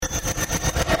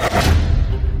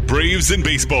Braves and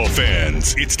baseball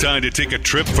fans, it's time to take a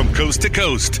trip from coast to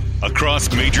coast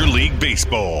across Major League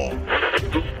Baseball. There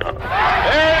it goes,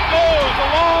 a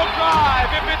long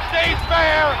drive. If it stays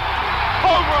fair,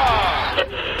 home run.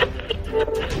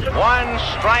 One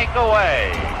strike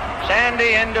away.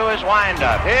 Sandy into his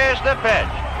windup. Here's the pitch.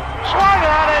 Swung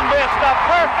on and missed a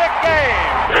perfect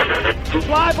game.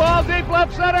 Fly ball deep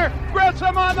left center.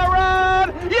 Grissom on the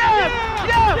run. Yes!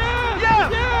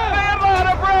 The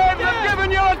Atlanta Braves have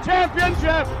given you a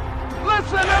championship.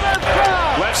 Listen to this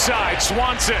crowd. Left side,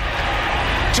 Swanson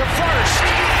to first.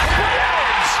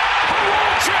 Braves,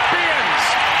 world champions.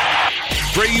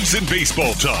 Braves and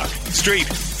baseball talk, straight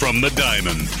from the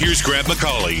diamond. Here's Grant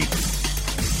McCauley.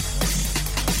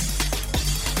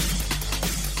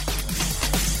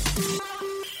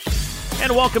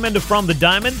 And welcome into From the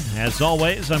Diamond. As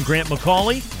always, I'm Grant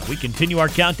McCauley, and we continue our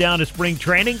countdown to spring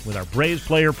training with our Braves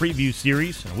Player Preview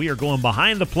Series. And we are going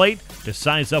behind the plate to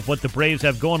size up what the Braves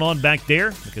have going on back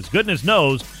there, because goodness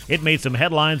knows it made some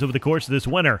headlines over the course of this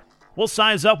winter. We'll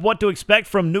size up what to expect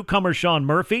from newcomer Sean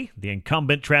Murphy, the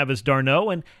incumbent Travis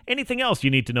d'Arnaud, and anything else you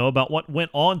need to know about what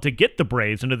went on to get the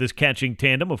Braves into this catching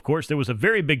tandem. Of course, there was a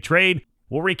very big trade.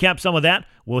 We'll recap some of that.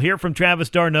 We'll hear from Travis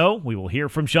d'Arnaud, we will hear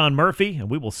from Sean Murphy, and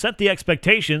we will set the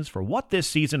expectations for what this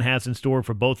season has in store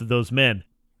for both of those men.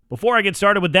 Before I get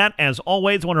started with that, as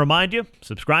always, I want to remind you,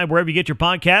 subscribe wherever you get your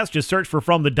podcast. Just search for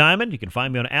From the Diamond. You can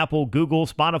find me on Apple, Google,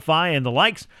 Spotify, and the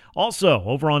likes. Also,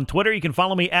 over on Twitter, you can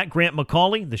follow me at Grant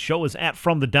McCauley. The show is at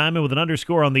From the Diamond with an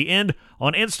underscore on the end.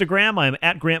 On Instagram, I am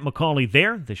at Grant McCauley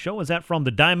there. The show is at From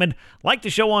the Diamond. Like the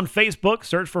show on Facebook,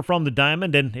 search for From the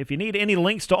Diamond. And if you need any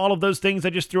links to all of those things I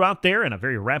just threw out there in a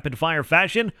very rapid-fire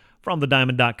fashion,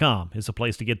 FromTheDiamond.com is the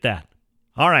place to get that.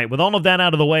 All right, with all of that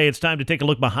out of the way, it's time to take a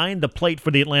look behind the plate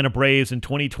for the Atlanta Braves in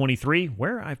 2023,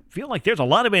 where I feel like there's a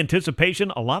lot of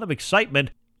anticipation, a lot of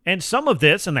excitement, and some of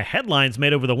this and the headlines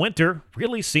made over the winter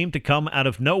really seem to come out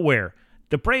of nowhere.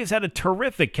 The Braves had a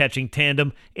terrific catching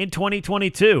tandem in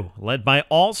 2022, led by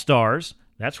all-stars,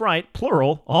 that's right,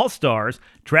 plural, all-stars,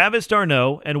 Travis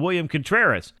d'Arnaud and William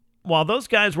Contreras. While those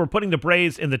guys were putting the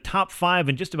Braves in the top 5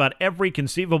 in just about every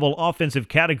conceivable offensive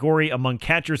category among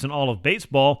catchers in all of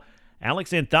baseball,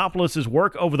 Alex Anthopoulos'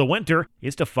 work over the winter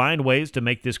is to find ways to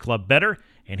make this club better,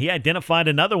 and he identified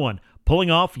another one,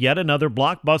 pulling off yet another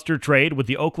blockbuster trade with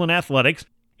the Oakland Athletics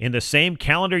in the same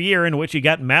calendar year in which he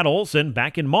got Matt Olson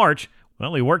back in March.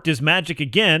 Well, he worked his magic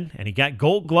again, and he got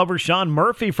Gold Glover Sean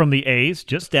Murphy from the A's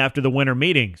just after the winter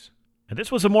meetings. And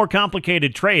this was a more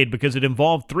complicated trade because it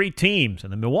involved 3 teams,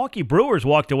 and the Milwaukee Brewers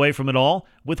walked away from it all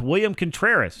with William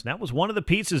Contreras. That was one of the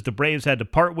pieces the Braves had to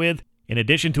part with, in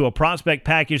addition to a prospect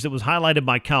package that was highlighted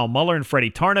by Kyle Muller and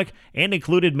Freddie Tarnock and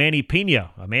included Manny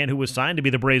Pena, a man who was signed to be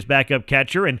the Braves' backup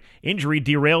catcher, and injury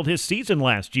derailed his season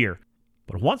last year.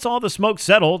 But once all the smoke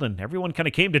settled and everyone kind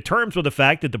of came to terms with the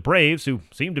fact that the Braves, who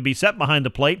seemed to be set behind the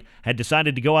plate, had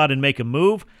decided to go out and make a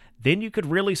move, then you could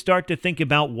really start to think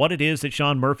about what it is that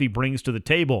Sean Murphy brings to the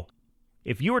table.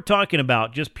 If you were talking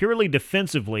about just purely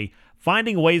defensively,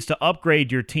 finding ways to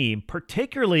upgrade your team,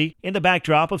 particularly in the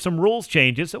backdrop of some rules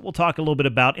changes that we'll talk a little bit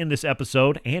about in this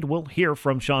episode, and we'll hear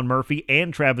from Sean Murphy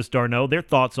and Travis d'Arnaud, their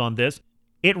thoughts on this,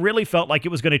 it really felt like it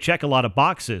was going to check a lot of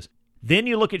boxes. Then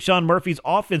you look at Sean Murphy's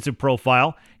offensive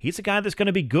profile. He's a guy that's going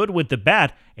to be good with the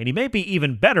bat, and he may be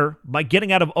even better by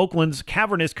getting out of Oakland's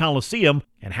cavernous Coliseum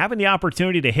and having the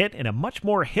opportunity to hit in a much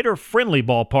more hitter-friendly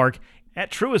ballpark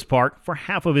at Truist Park for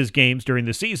half of his games during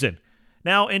the season.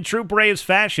 Now, in true Braves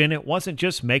fashion, it wasn't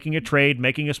just making a trade,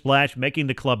 making a splash, making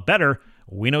the club better.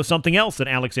 We know something else that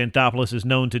Alex Anthopoulos is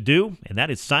known to do, and that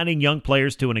is signing young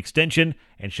players to an extension,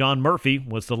 and Sean Murphy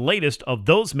was the latest of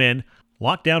those men,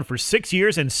 locked down for 6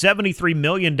 years and $73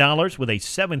 million with a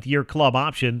 7th-year club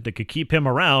option that could keep him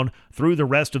around through the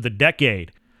rest of the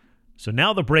decade. So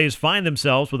now the Braves find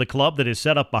themselves with a club that is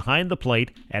set up behind the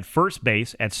plate at first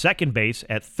base, at second base,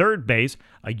 at third base,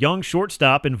 a young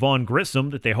shortstop in Vaughn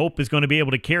Grissom that they hope is going to be able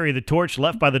to carry the torch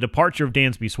left by the departure of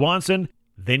Dansby Swanson.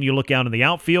 Then you look out in the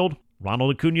outfield,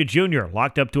 Ronald Acuna Jr.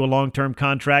 locked up to a long-term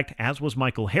contract, as was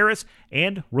Michael Harris,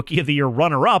 and Rookie of the Year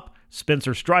runner-up,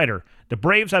 Spencer Strider. The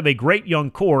Braves have a great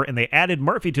young core, and they added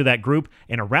Murphy to that group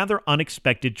in a rather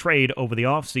unexpected trade over the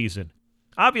offseason.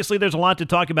 Obviously, there's a lot to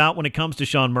talk about when it comes to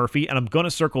Sean Murphy, and I'm going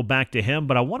to circle back to him,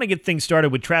 but I want to get things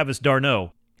started with Travis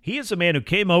d'Arnaud. He is a man who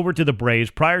came over to the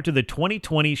Braves prior to the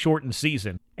 2020 shortened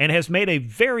season and has made a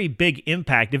very big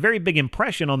impact, a very big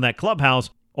impression on that clubhouse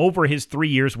over his 3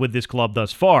 years with this club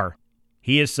thus far.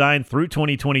 He is signed through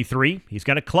 2023. He's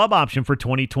got a club option for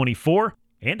 2024,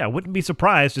 and I wouldn't be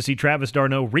surprised to see Travis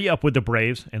d'Arnaud re-up with the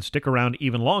Braves and stick around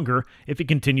even longer if he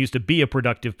continues to be a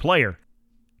productive player.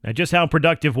 Now, just how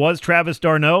productive was Travis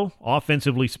d'Arnaud?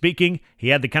 Offensively speaking, he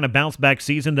had the kind of bounce-back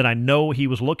season that I know he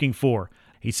was looking for.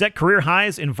 He set career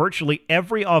highs in virtually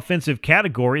every offensive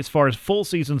category as far as full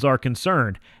seasons are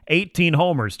concerned. 18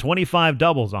 homers, 25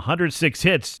 doubles, 106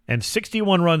 hits, and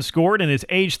 61 runs scored in his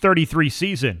age 33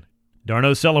 season.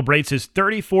 d'Arnaud celebrates his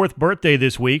 34th birthday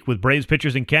this week, with Braves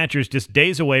pitchers and catchers just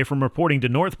days away from reporting to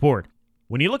Northport.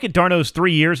 When you look at d'Arnaud's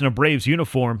 3 years in a Braves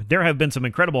uniform, there have been some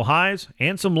incredible highs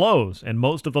and some lows, and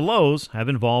most of the lows have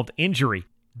involved injury.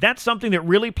 That's something that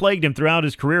really plagued him throughout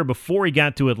his career before he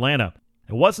got to Atlanta.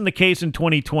 It wasn't the case in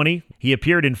 2020. He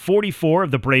appeared in 44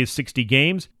 of the Braves' 60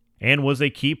 games and was a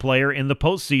key player in the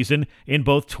postseason in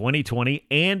both 2020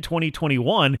 and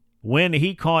 2021 when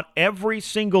he caught every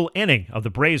single inning of the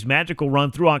Braves' magical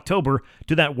run through October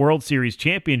to that World Series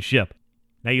championship.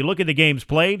 Now you look at the games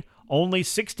played, only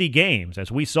 60 games,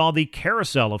 as we saw the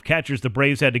carousel of catchers the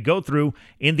Braves had to go through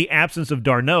in the absence of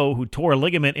d'Arnaud, who tore a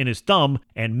ligament in his thumb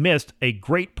and missed a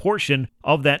great portion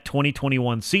of that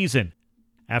 2021 season.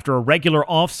 After a regular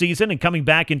offseason and coming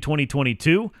back in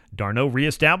 2022, d'Arnaud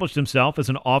reestablished himself as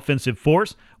an offensive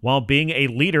force while being a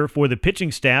leader for the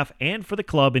pitching staff and for the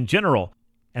club in general.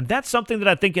 And that's something that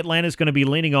I think Atlanta is going to be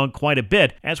leaning on quite a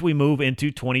bit as we move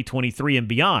into 2023 and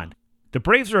beyond. The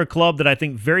Braves are a club that I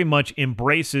think very much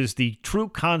embraces the true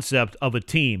concept of a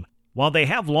team. While they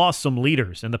have lost some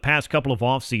leaders in the past couple of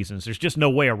off seasons, there's just no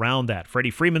way around that.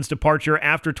 Freddie Freeman's departure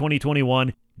after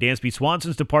 2021, Dansby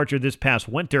Swanson's departure this past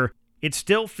winter, it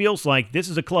still feels like this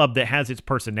is a club that has its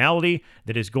personality,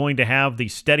 that is going to have the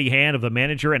steady hand of a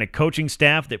manager and a coaching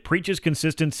staff that preaches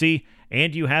consistency,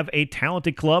 and you have a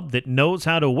talented club that knows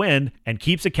how to win and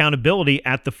keeps accountability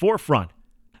at the forefront.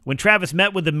 When Travis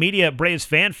met with the media at Braves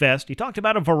Fan Fest, he talked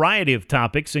about a variety of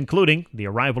topics, including the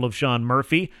arrival of Sean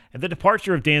Murphy and the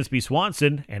departure of Dansby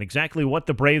Swanson, and exactly what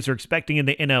the Braves are expecting in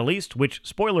the NL East, which,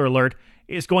 spoiler alert,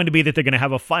 is going to be that they're going to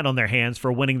have a fight on their hands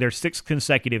for winning their 6th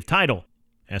consecutive title.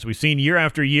 As we've seen year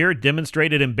after year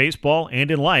demonstrated in baseball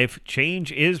and in life,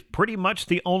 change is pretty much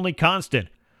the only constant.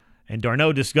 And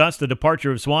d'Arnaud discussed the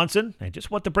departure of Swanson and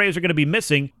just what the Braves are going to be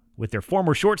missing with their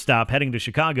former shortstop heading to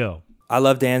Chicago. I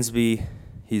love Dansby.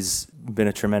 He's been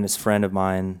a tremendous friend of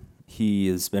mine. He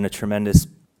has been a tremendous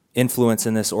influence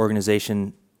in this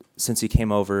organization since he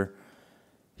came over.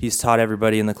 He's taught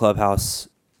everybody in the clubhouse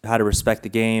how to respect the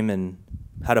game and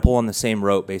how to pull on the same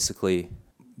rope, basically.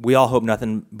 We all hope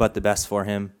nothing but the best for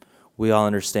him. We all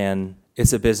understand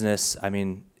it's a business. I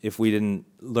mean, if we didn't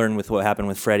learn with what happened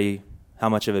with Freddie, how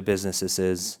much of a business this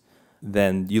is,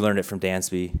 then you learned it from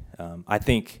Dansby. I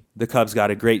think the Cubs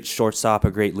got a great shortstop, a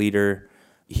great leader.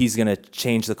 He's going to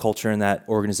change the culture in that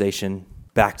organization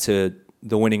back to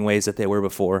the winning ways that they were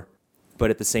before.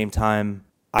 But at the same time,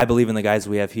 I believe in the guys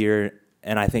we have here,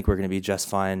 and I think we're going to be just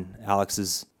fine. Alex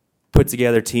has put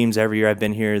together teams every year I've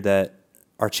been here that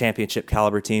are championship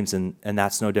caliber teams, and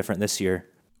that's no different this year.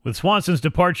 With Swanson's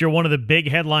departure one of the big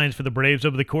headlines for the Braves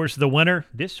over the course of the winter,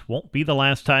 this won't be the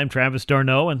last time Travis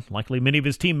d'Arnaud and likely many of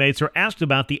his teammates are asked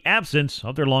about the absence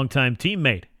of their longtime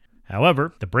teammate.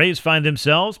 However, the Braves find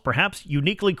themselves perhaps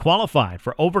uniquely qualified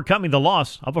for overcoming the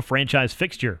loss of a franchise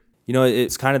fixture. You know,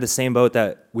 it's kind of the same boat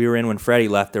that we were in when Freddie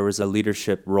left. There was a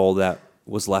leadership role that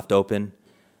was left open.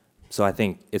 So I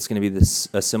think it's going to be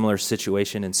a similar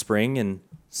situation in spring, and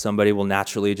somebody will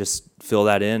naturally just fill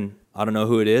that in. I don't know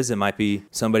who it is. It might be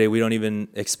somebody we don't even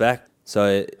expect.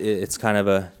 So it's kind of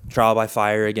a trial by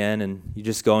fire again, and you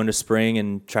just go into spring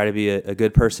and try to be a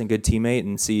good person, good teammate,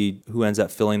 and see who ends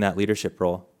up filling that leadership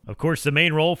role. Of course, the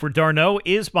main role for d'Arnaud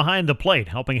is behind the plate,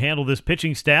 helping handle this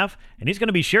pitching staff, and he's going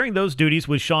to be sharing those duties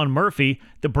with Sean Murphy,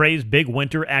 the Braves' big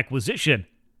winter acquisition.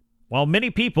 While many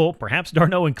people, perhaps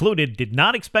d'Arnaud included, did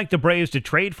not expect the Braves to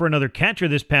trade for another catcher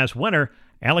this past winter,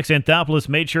 Alex Anthopoulos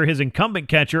made sure his incumbent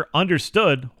catcher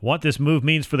understood what this move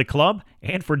means for the club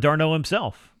and for d'Arnaud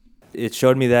himself. It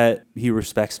showed me that he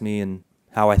respects me and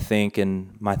how I think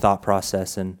and my thought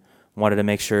process, and wanted to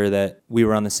make sure that we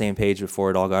were on the same page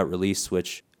before it all got released,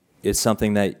 which is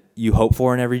something that you hope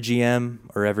for in every GM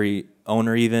or every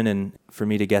owner even, and for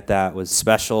me to get that was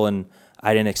special, and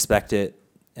I didn't expect it,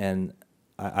 and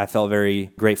I felt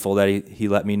very grateful that he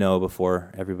let me know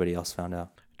before everybody else found out.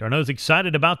 d'Arnaud's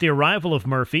excited about the arrival of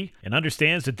Murphy and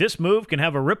understands that this move can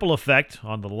have a ripple effect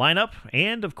on the lineup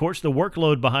and, of course, the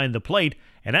workload behind the plate,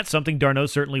 and that's something d'Arnaud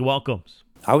certainly welcomes.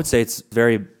 I would say it's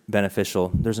very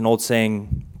beneficial. There's an old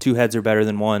saying, 2 heads are better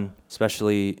than one,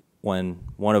 especially when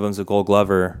one of them's a Gold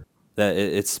Glover. That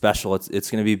it's special. It's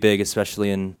going to be big,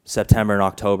 especially in September and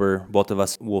October. Both of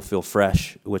us will feel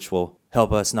fresh, which will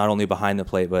help us not only behind the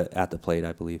plate, but at the plate,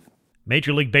 I believe.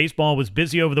 Major League Baseball was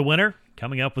busy over the winter,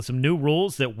 coming up with some new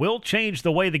rules that will change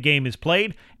the way the game is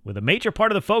played, with a major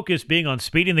part of the focus being on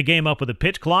speeding the game up with a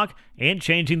pitch clock and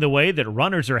changing the way that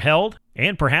runners are held,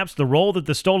 and perhaps the role that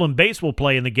the stolen base will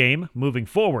play in the game moving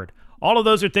forward. All of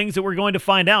those are things that we're going to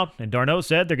find out, and d'Arnaud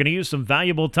said they're going to use some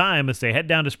valuable time as they head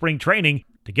down to spring training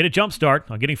to get a jump start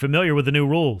on getting familiar with the new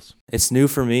rules. It's new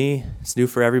for me. It's new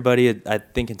for everybody. I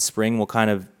think in spring we'll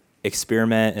kind of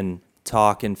experiment and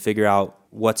talk and figure out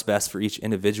what's best for each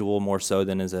individual more so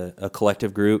than as a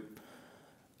collective group.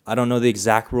 I don't know the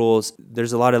exact rules.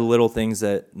 There's a lot of little things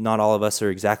that not all of us are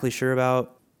exactly sure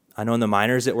about. I know in the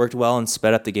minors it worked well and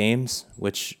sped up the games,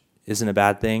 which isn't a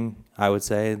bad thing, I would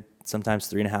say.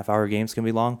 Sometimes 3.5-hour games can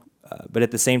be long. But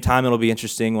at the same time, it'll be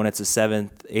interesting when it's a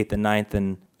 7th, 8th, and 9th,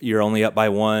 and you're only up by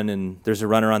 1, and there's a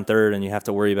runner on 3rd, and you have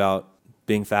to worry about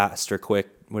being fast or quick,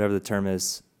 whatever the term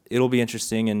is. It'll be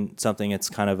interesting and something it's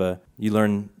kind of you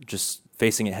learn just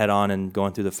facing it head on and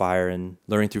going through the fire and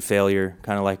learning through failure,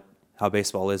 kind of like how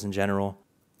baseball is in general.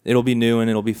 It'll be new and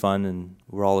it'll be fun, and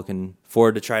we're all looking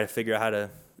forward to try to figure out how to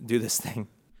do this thing.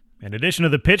 In addition to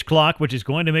the pitch clock, which is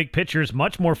going to make pitchers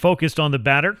much more focused on the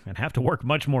batter and have to work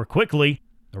much more quickly,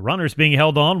 the runners being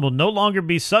held on will no longer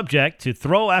be subject to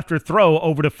throw after throw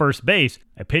over to first base.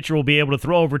 A pitcher will be able to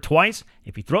throw over twice.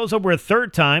 If he throws over a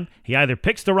third time, he either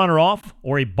picks the runner off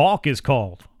or a balk is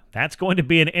called. That's going to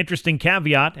be an interesting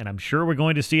caveat, and I'm sure we're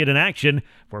going to see it in action,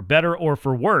 for better or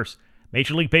for worse.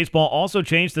 Major League Baseball also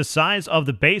changed the size of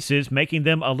the bases, making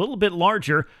them a little bit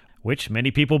larger, which many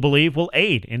people believe will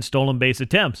aid in stolen base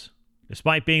attempts.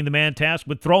 Despite being the man tasked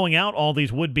with throwing out all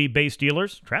these would-be base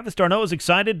stealers, Travis d'Arnaud is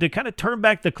excited to kind of turn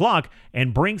back the clock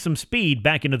and bring some speed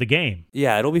back into the game.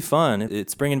 Yeah, it'll be fun.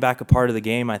 It's bringing back a part of the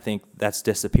game I think that's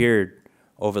disappeared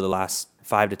over the last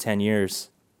 5 to 10 years.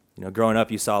 You know, growing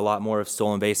up, you saw a lot more of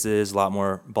stolen bases, a lot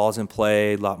more balls in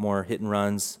play, a lot more hit and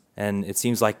runs, and it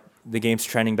seems like the game's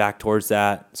trending back towards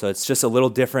that. So it's just a little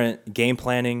different game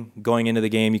planning. Going into the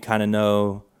game, you kind of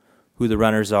know who the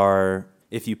runners are.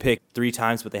 If you pick 3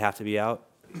 times, but they have to be out.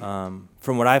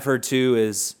 From what I've heard, too,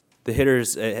 is the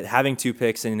hitters having 2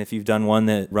 picks, and if you've done one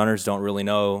that runners don't really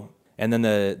know, and then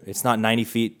it's not 90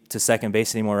 feet to second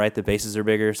base anymore, right? The bases are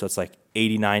bigger, so it's like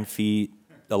 89 feet,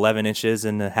 11 inches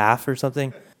and a half or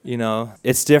something. You know,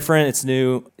 it's different, it's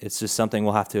new, it's just something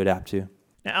we'll have to adapt to.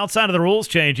 Now, outside of the rules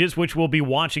changes, which we'll be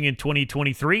watching in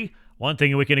 2023, one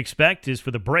thing we can expect is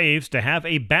for the Braves to have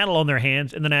a battle on their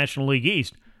hands in the National League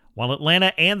East. While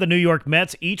Atlanta and the New York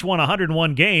Mets each won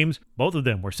 101 games, both of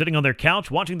them were sitting on their couch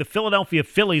watching the Philadelphia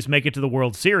Phillies make it to the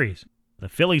World Series. The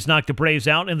Phillies knocked the Braves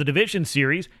out in the division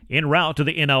series en route to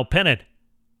the NL pennant.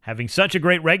 Having such a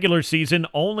great regular season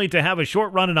only to have a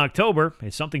short run in October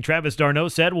is something Travis d'Arnaud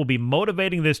said will be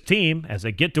motivating this team as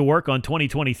they get to work on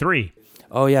 2023.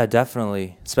 Oh, yeah,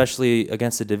 definitely, especially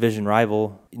against a division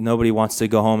rival. Nobody wants to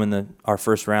go home in our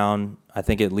first round. I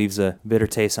think it leaves a bitter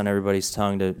taste on everybody's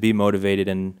tongue to be motivated,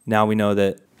 and now we know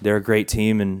that they're a great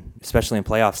team, and especially in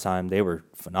playoffs time, they were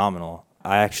phenomenal.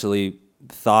 I actually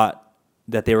thought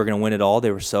that they were going to win it all.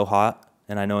 They were so hot,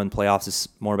 and I know in playoffs it's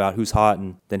more about who's hot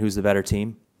and then who's the better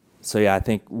team. So, yeah, I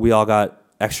think we all got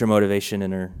extra motivation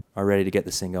and are ready to get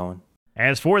this thing going.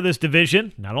 As for this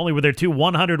division, not only were there 2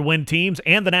 100-win teams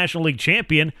and the National League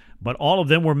champion, but all of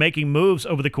them were making moves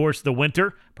over the course of the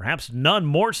winter, perhaps none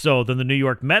more so than the New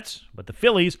York Mets. But the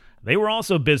Phillies, they were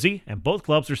also busy, and both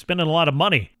clubs are spending a lot of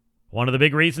money. One of the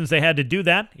big reasons they had to do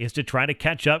that is to try to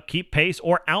catch up, keep pace,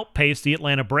 or outpace the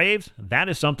Atlanta Braves. That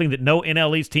is something that no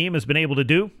NL East team has been able to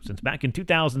do since back in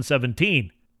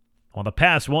 2017. While the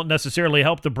past won't necessarily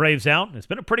help the Braves out, it's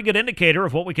been a pretty good indicator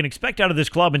of what we can expect out of this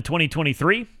club in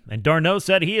 2023, and d'Arnaud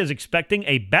said he is expecting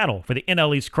a battle for the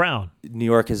NL East crown. New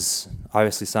York has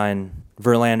obviously signed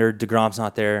Verlander, DeGrom's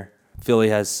not there. Philly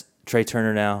has Trey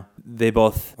Turner now. They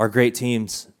both are great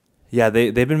teams. Yeah,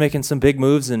 they've been making some big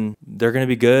moves, and they're going to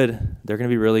be good. They're going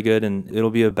to be really good, and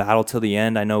it'll be a battle till the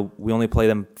end. I know we only play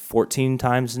them 14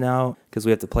 times now because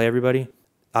we have to play everybody.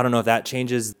 I don't know if that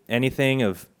changes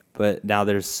anything, but now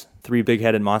there's 3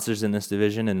 big-headed monsters in this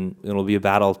division, and it'll be a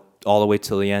battle all the way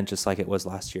till the end, just like it was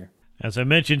last year. As I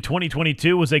mentioned,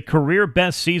 2022 was a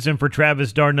career-best season for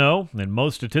Travis d'Arnaud in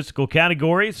most statistical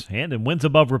categories and in wins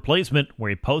above replacement, where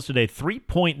he posted a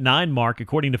 3.9 mark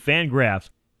according to Fangraphs.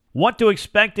 What to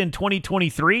expect in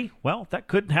 2023? Well, that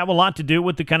could have a lot to do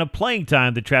with the kind of playing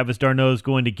time that Travis d'Arnaud is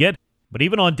going to get. But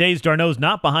even on days d'Arnaud's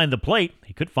not behind the plate,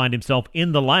 he could find himself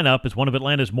in the lineup as one of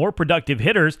Atlanta's more productive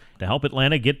hitters to help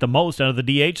Atlanta get the most out of the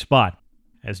DH spot.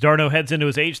 As d'Arnaud heads into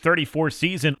his age 34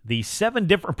 season, the 7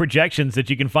 different projections that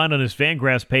you can find on his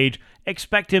Fangraphs page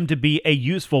expect him to be a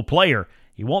useful player.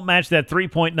 He won't match that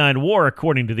 3.9 WAR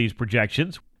according to these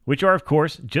projections, which are, of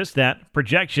course, just that,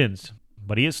 projections.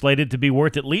 But he is slated to be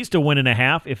worth at least a win and a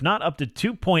half, if not up to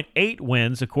 2.8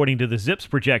 wins, according to the Zips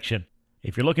projection.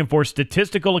 If you're looking for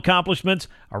statistical accomplishments,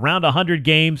 around 100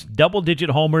 games, double-digit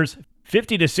homers,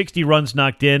 50 to 60 runs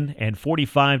knocked in, and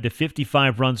 45 to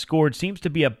 55 runs scored seems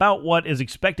to be about what is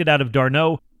expected out of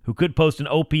d'Arnaud, who could post an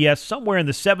OPS somewhere in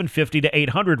the 750 to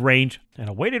 800 range, and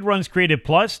a weighted runs created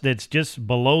plus that's just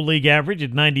below league average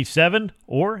at 97,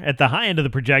 or at the high end of the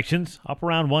projections, up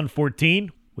around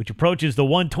 114, which approaches the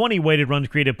 120 weighted runs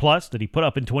created plus that he put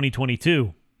up in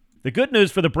 2022. The good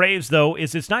news for the Braves, though,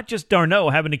 is it's not just d'Arnaud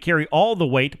having to carry all the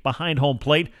weight behind home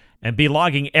plate and be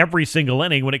logging every single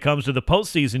inning when it comes to the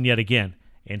postseason yet again.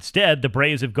 Instead, the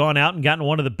Braves have gone out and gotten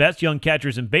one of the best young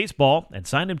catchers in baseball and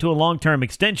signed him to a long-term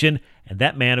extension, and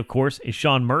that man, of course, is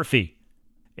Sean Murphy.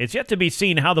 It's yet to be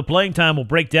seen how the playing time will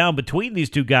break down between these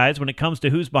two guys when it comes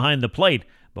to who's behind the plate,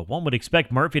 but one would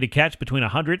expect Murphy to catch between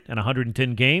 100 and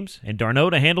 110 games, and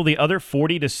d'Arnaud to handle the other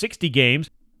 40 to 60 games,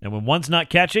 and when one's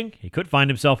not catching, he could find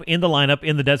himself in the lineup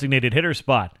in the designated hitter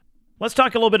spot. Let's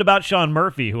talk a little bit about Sean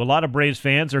Murphy, who a lot of Braves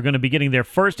fans are going to be getting their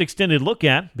first extended look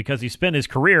at because he spent his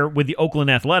career with the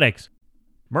Oakland Athletics.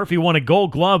 Murphy won a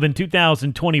Gold Glove in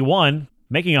 2021,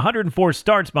 making 104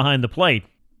 starts behind the plate.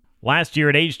 Last year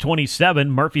at age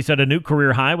 27, Murphy set a new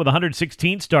career high with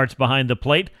 116 starts behind the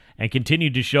plate and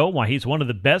continued to show why he's one of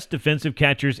the best defensive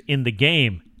catchers in the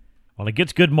game. While he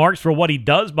gets good marks for what he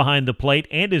does behind the plate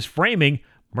and his framing,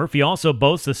 Murphy also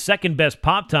boasts the second-best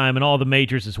pop time in all the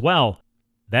majors as well.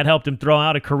 That helped him throw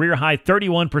out a career-high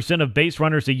 31% of base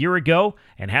runners a year ago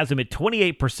and has him at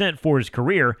 28% for his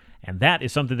career, and that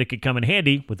is something that could come in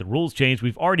handy with the rules change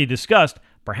we've already discussed,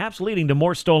 perhaps leading to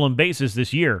more stolen bases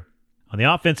this year. On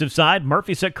the offensive side,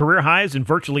 Murphy set career highs in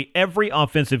virtually every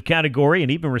offensive category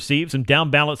and even received some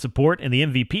down-ballot support in the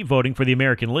MVP voting for the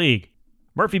American League.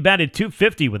 Murphy batted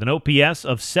 .250 with an OPS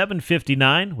of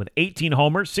 .759 with 18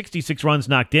 homers, 66 runs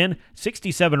knocked in,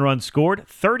 67 runs scored,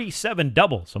 37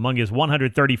 doubles among his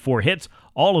 134 hits.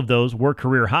 All of those were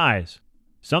career highs.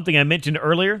 Something I mentioned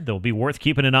earlier that will be worth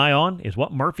keeping an eye on is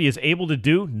what Murphy is able to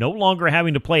do no longer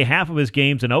having to play half of his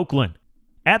games in Oakland.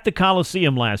 At the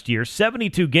Coliseum last year,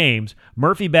 72 games,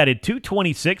 Murphy batted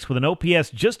 .226 with an OPS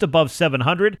just above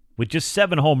 .700 with just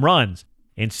 7 home runs.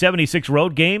 In 76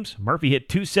 road games, Murphy hit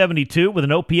 .272 with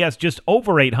an OPS just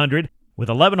over .800 with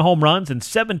 11 home runs and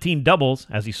 17 doubles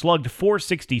as he slugged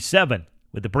 .467.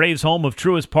 With the Braves' home of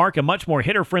Truist Park a much more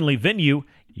hitter-friendly venue,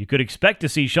 you could expect to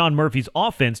see Sean Murphy's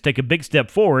offense take a big step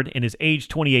forward in his age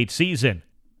 28 season.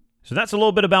 So that's a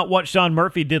little bit about what Sean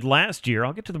Murphy did last year.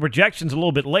 I'll get to the projections a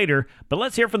little bit later, but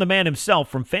let's hear from the man himself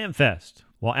from FanFest.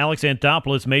 While Alex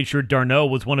Anthopoulos made sure d'Arnaud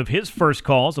was one of his first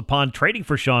calls upon trading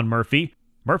for Sean Murphy,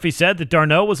 Murphy said that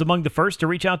d'Arnaud was among the first to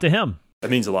reach out to him. That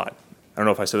means a lot. I don't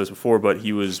know if I said this before, but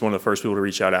he was one of the first people to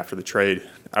reach out after the trade.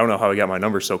 I don't know how he got my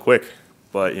number so quick,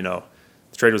 but, the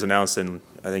trade was announced, and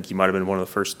I think he might have been one of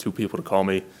the first 2 people to call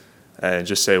me and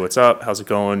just say, "What's up? How's it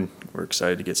going? We're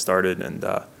excited to get started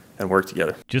and work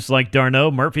together." Just like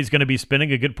d'Arnaud, Murphy's going to be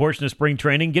spending a good portion of spring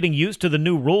training getting used to the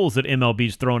new rules that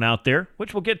MLB's thrown out there,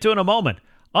 which we'll get to in a moment.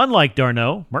 Unlike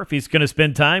d'Arnaud, Murphy's going to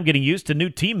spend time getting used to new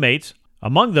teammates.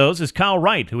 Among those is Kyle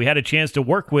Wright, who he had a chance to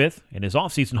work with in his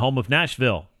offseason home of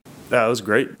Nashville. Yeah, it was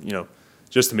great,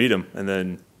 just to meet him. And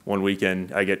then one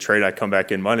weekend I get traded, I come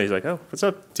back in Monday, he's like, "Oh, what's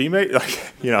up, teammate?"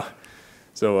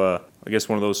 So I guess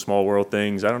one of those small world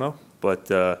things, I don't know.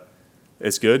 But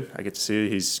it's good. I get to see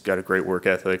it. He's got a great work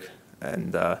ethic,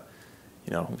 and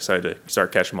I'm excited to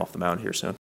start catching him off the mound here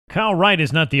soon. Kyle Wright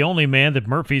is not the only man that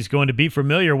Murphy's going to be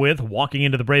familiar with walking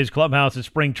into the Braves clubhouse at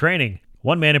spring training.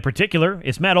 One man in particular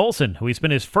is Matt Olson, who he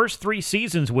spent his first 3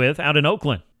 seasons with out in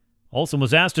Oakland. Olson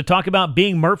was asked to talk about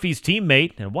being Murphy's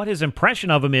teammate and what his impression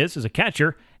of him is as a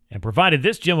catcher, and provided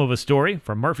this gem of a story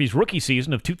from Murphy's rookie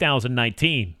season of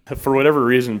 2019. For whatever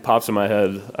reason pops in my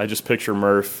head, I just picture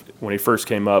Murph when he first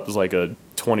came up as like a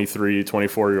 23,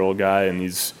 24-year-old guy, and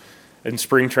he's in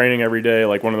spring training every day,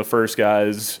 like one of the first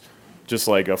guys, just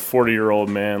like a 40-year-old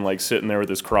man, like sitting there with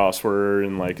his crossword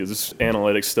and like his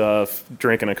analytic stuff,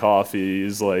 drinking a coffee.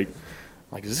 He's like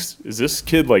is this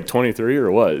kid like 23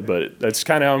 or what? But that's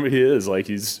kind of how he is. Like,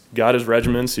 he's got his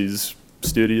regiments. He's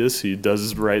studious. He does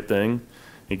his right thing.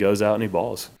 He goes out and he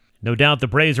balls. No doubt the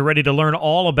Braves are ready to learn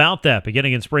all about that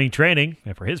beginning in spring training.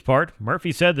 And for his part,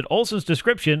 Murphy said that Olson's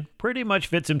description pretty much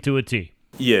fits him to a T.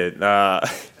 Yeah,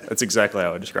 that's exactly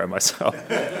how I describe myself.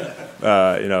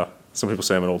 Some people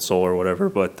say I'm an old soul or whatever,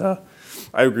 but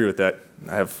I agree with that.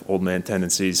 I have old man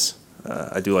tendencies.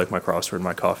 I do like my crossword and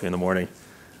my coffee in the morning.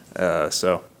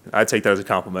 So I take that as a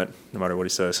compliment, no matter what he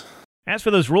says. As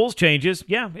for those rules changes,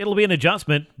 yeah, it'll be an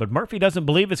adjustment, but Murphy doesn't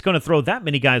believe it's going to throw that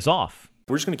many guys off.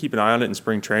 We're just going to keep an eye on it in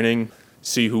spring training,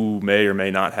 see who may or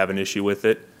may not have an issue with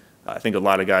it. I think a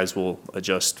lot of guys will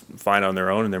adjust fine on their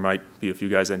own, and there might be a few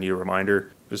guys that need a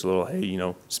reminder. Just a little,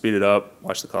 hey, speed it up,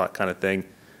 watch the clock kind of thing.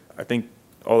 I think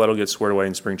all that'll get squared away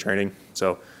in spring training.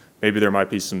 So maybe there might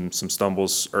be some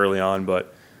stumbles early on,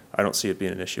 but I don't see it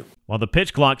being an issue. While the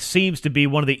pitch clock seems to be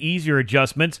one of the easier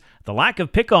adjustments, the lack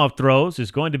of pickoff throws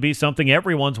is going to be something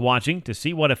everyone's watching to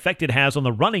see what effect it has on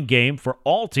the running game for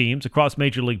all teams across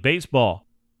Major League Baseball.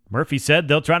 Murphy said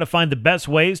they'll try to find the best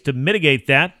ways to mitigate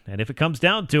that, and if it comes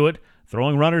down to it,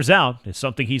 throwing runners out is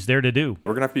something he's there to do.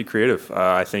 We're going to have to be creative.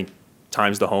 I think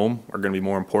times to home are going to be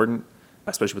more important,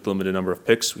 especially with the limited number of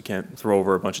picks. We can't throw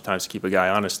over a bunch of times to keep a guy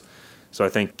honest. So I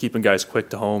think keeping guys quick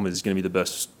to home is going to be the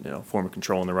best form of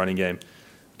control in the running game,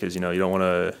 because you don't want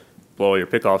to blow all your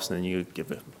pickoffs and then you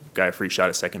give a guy a free shot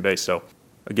at second base. So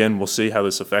again, we'll see how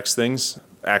this affects things.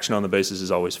 Action on the bases is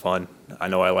always fun. I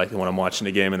know I like it when I'm watching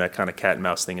a game and that kind of cat and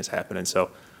mouse thing is happening. So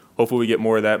hopefully we get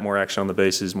more of that, more action on the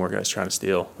bases, more guys trying to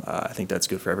steal. I think that's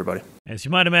good for everybody. As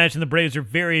you might imagine, the Braves are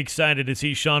very excited to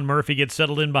see Sean Murphy get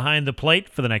settled in behind the plate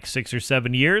for the next 6 or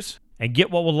 7 years and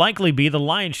get what will likely be the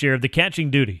lion's share of the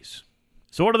catching duties.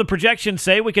 So what do the projections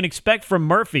say we can expect from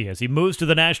Murphy as he moves to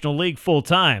the National League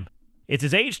full-time? It's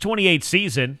his age 28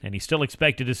 season, and he's still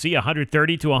expected to see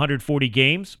 130 to 140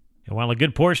 games. And while a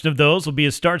good portion of those will be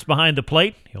his starts behind the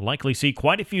plate, he'll likely see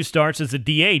quite a few starts as a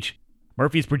DH.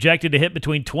 Murphy's projected to hit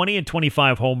between 20 and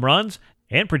 25 home runs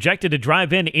and projected to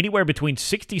drive in anywhere between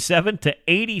 67 to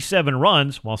 87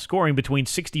 runs while scoring between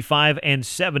 65 and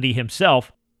 70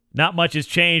 himself. Not much has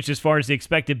changed as far as the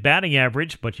expected batting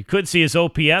average, but you could see his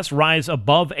OPS rise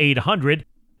above 800,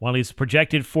 while he's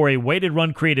projected for a weighted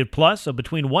run created plus of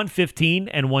between 115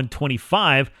 and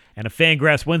 125, and a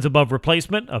Fangraphs wins above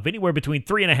replacement of anywhere between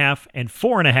 3.5 and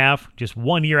 4.5, just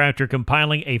 1 year after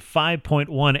compiling a 5.1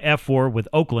 F4 with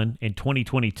Oakland in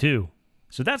 2022.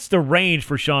 So that's the range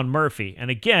for Sean Murphy.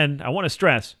 And again, I want to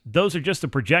stress, those are just the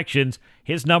projections.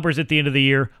 His numbers at the end of the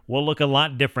year will look a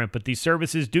lot different, but these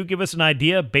services do give us an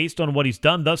idea based on what he's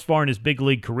done thus far in his big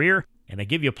league career, and they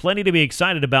give you plenty to be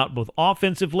excited about both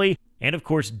offensively and, of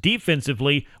course,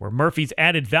 defensively, where Murphy's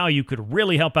added value could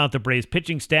really help out the Braves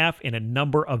pitching staff in a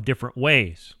number of different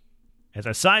ways. As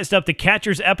I sized up the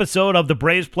Catchers episode of the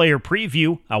Braves Player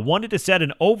Preview, I wanted to set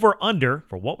an over-under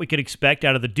for what we could expect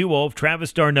out of the duo of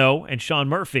Travis d'Arnaud and Sean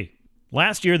Murphy.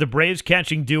 Last year, the Braves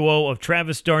catching duo of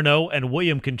Travis d'Arnaud and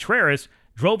William Contreras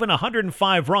drove in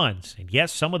 105 runs, and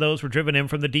yes, some of those were driven in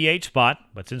from the DH spot,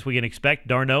 but since we can expect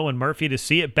d'Arnaud and Murphy to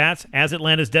see at bats as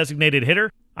Atlanta's designated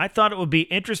hitter, I thought it would be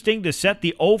interesting to set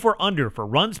the over-under for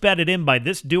runs batted in by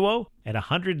this duo at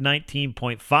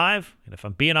 119.5, and if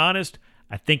I'm being honest,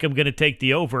 I think I'm going to take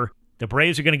the over. The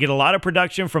Braves are going to get a lot of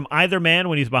production from either man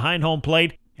when he's behind home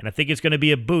plate, and I think it's going to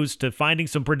be a boost to finding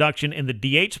some production in the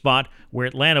DH spot where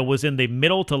Atlanta was in the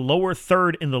middle to lower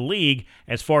third in the league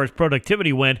as far as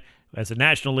productivity went as the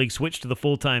National League switched to the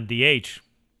full-time DH.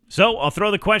 So I'll throw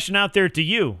the question out there to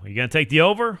you. Are you going to take the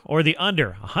over or the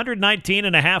under?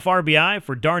 119.5 RBI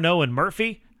for d'Arnaud and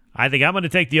Murphy? I think I'm going to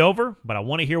take the over, but I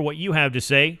want to hear what you have to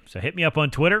say, so hit me up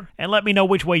on Twitter and let me know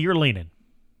which way you're leaning.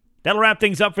 That'll wrap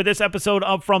things up for this episode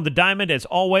of From the Diamond. As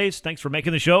always, thanks for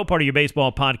making the show part of your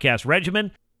baseball podcast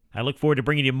regimen. I look forward to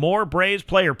bringing you more Braves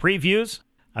player previews.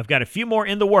 I've got a few more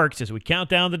in the works as we count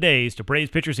down the days to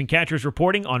Braves pitchers and catchers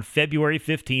reporting on February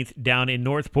 15th down in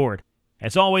Northport.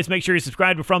 As always, make sure you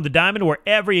subscribe to From the Diamond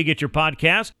wherever you get your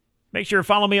podcasts. Make sure to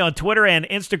follow me on Twitter and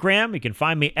Instagram. You can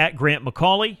find me at Grant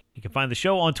McCauley. You can find the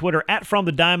show on Twitter at From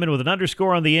the Diamond with an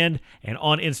underscore on the end, and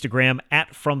on Instagram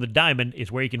at From the Diamond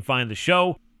is where you can find the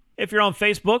show. If you're on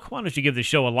Facebook, why don't you give the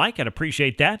show a like? I'd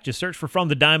appreciate that. Just search for From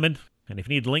the Diamond. And if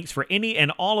you need links for any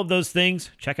and all of those things,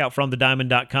 check out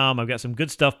FromTheDiamond.com. I've got some good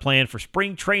stuff planned for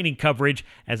spring training coverage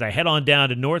as I head on down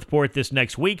to Northport this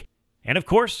next week. And of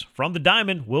course, From the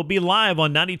Diamond will be live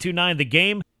on 92.9 The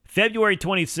Game, February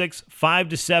 26th, 5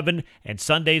 to 7, and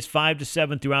Sundays 5 to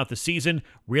 7 throughout the season.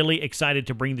 Really excited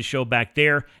to bring the show back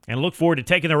there and look forward to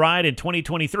taking the ride in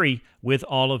 2023 with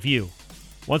all of you.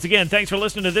 Once again, thanks for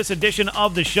listening to this edition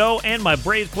of the show and my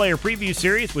Braves Player Preview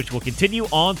Series, which will continue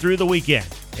on through the weekend.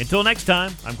 Until next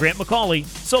time, I'm Grant McCauley.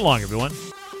 So long, everyone.